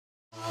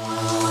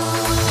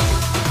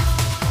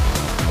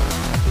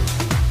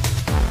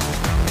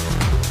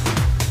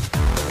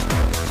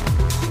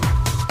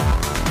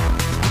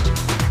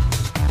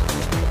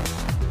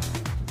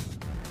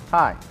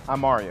Hi,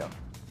 I'm Mario.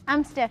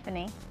 I'm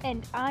Stephanie.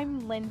 And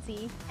I'm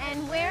Lindsay.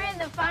 And we're in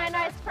the Fine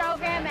Arts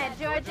program at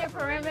Georgia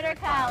Perimeter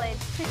College.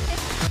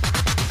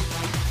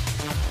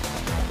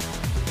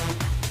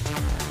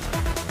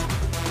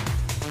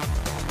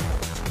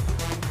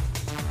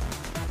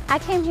 I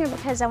came here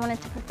because I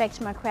wanted to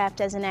perfect my craft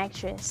as an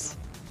actress.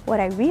 What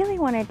I really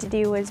wanted to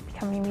do was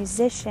become a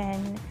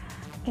musician,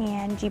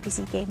 and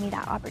GPC gave me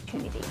that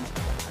opportunity.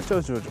 I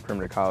chose Georgia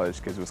Perimeter College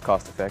because it was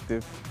cost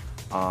effective.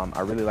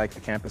 I really liked the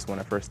campus when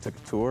I first took a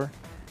tour,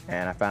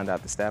 and I found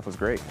out the staff was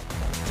great.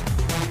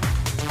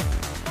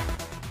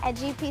 At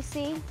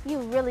GPC, you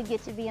really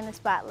get to be in the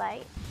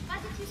spotlight. Why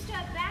did you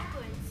start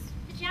backwards?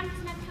 The jam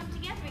doesn't have to come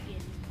together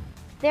again.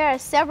 There are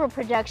several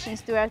productions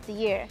throughout the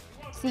year,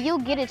 so you'll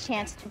get a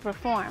chance to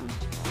perform.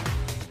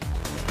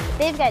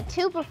 They've got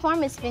 2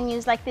 performance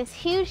venues like this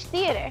huge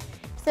theater,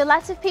 so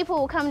lots of people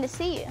will come to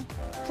see you.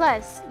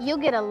 Plus, you'll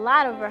get a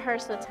lot of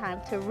rehearsal time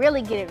to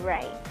really get it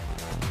right.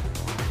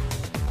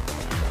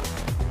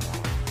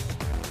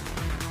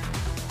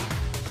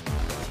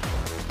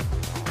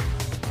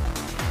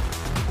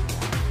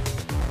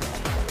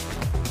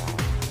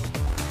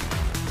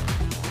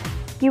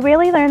 You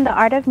really learn the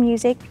art of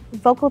music,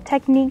 vocal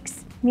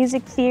techniques,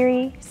 music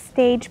theory,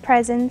 stage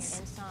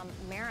presence.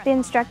 The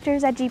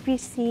instructors at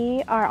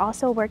GPC are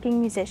also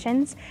working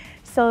musicians,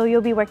 so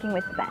you'll be working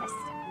with the best.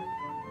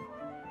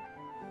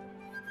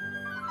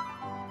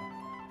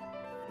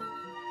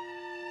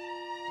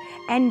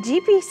 And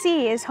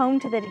GPC is home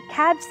to the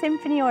DeKalb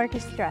Symphony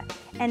Orchestra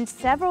and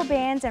several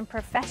bands and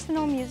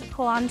professional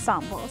musical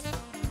ensembles.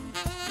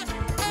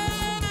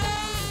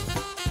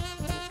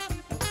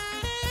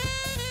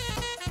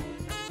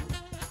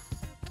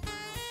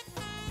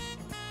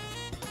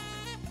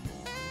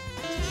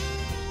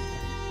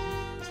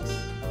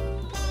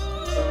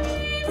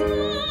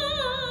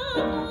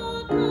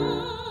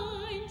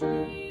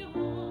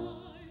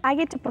 I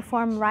get to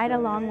perform right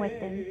along with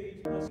them,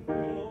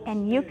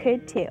 and you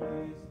could too.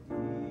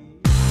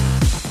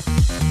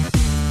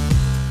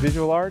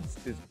 Visual arts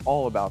is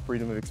all about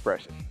freedom of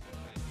expression.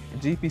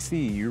 At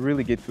GPC, you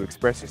really get to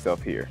express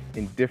yourself here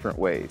in different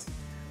ways,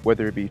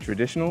 whether it be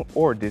traditional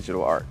or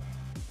digital art.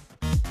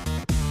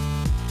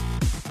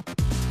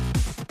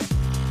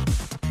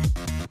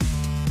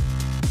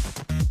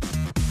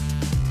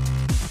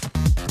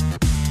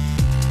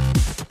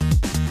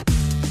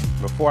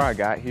 Before I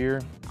got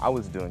here, I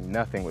was doing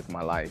nothing with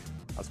my life.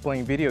 I was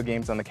playing video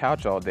games on the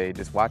couch all day,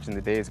 just watching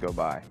the days go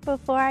by.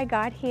 Before I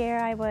got here,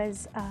 I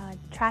was a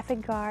traffic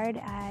guard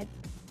at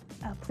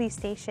a police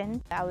station.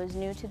 I was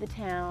new to the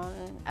town,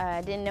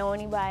 I didn't know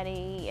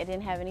anybody, I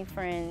didn't have any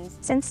friends.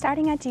 Since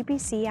starting at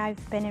GPC,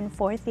 I've been in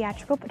 4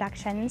 theatrical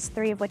productions,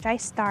 3 of which I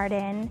starred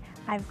in.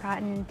 I've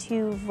gotten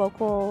 2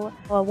 vocal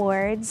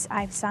awards.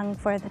 I've sung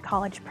for the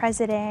college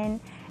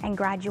president and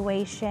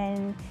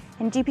graduation,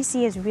 and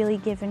GPC has really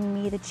given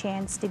me the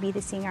chance to be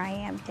the singer I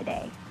am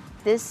today.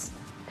 This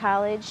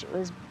college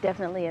was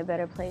definitely a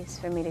better place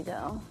for me to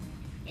go.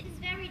 It is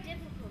very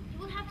difficult. You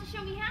will have to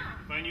show me how.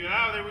 If I knew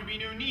how, there would be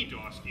no need to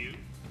ask you.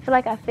 I feel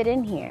like I fit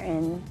in here,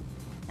 and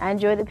I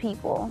enjoy the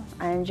people,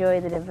 I enjoy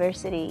the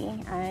diversity,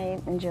 I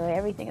enjoy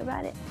everything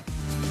about it.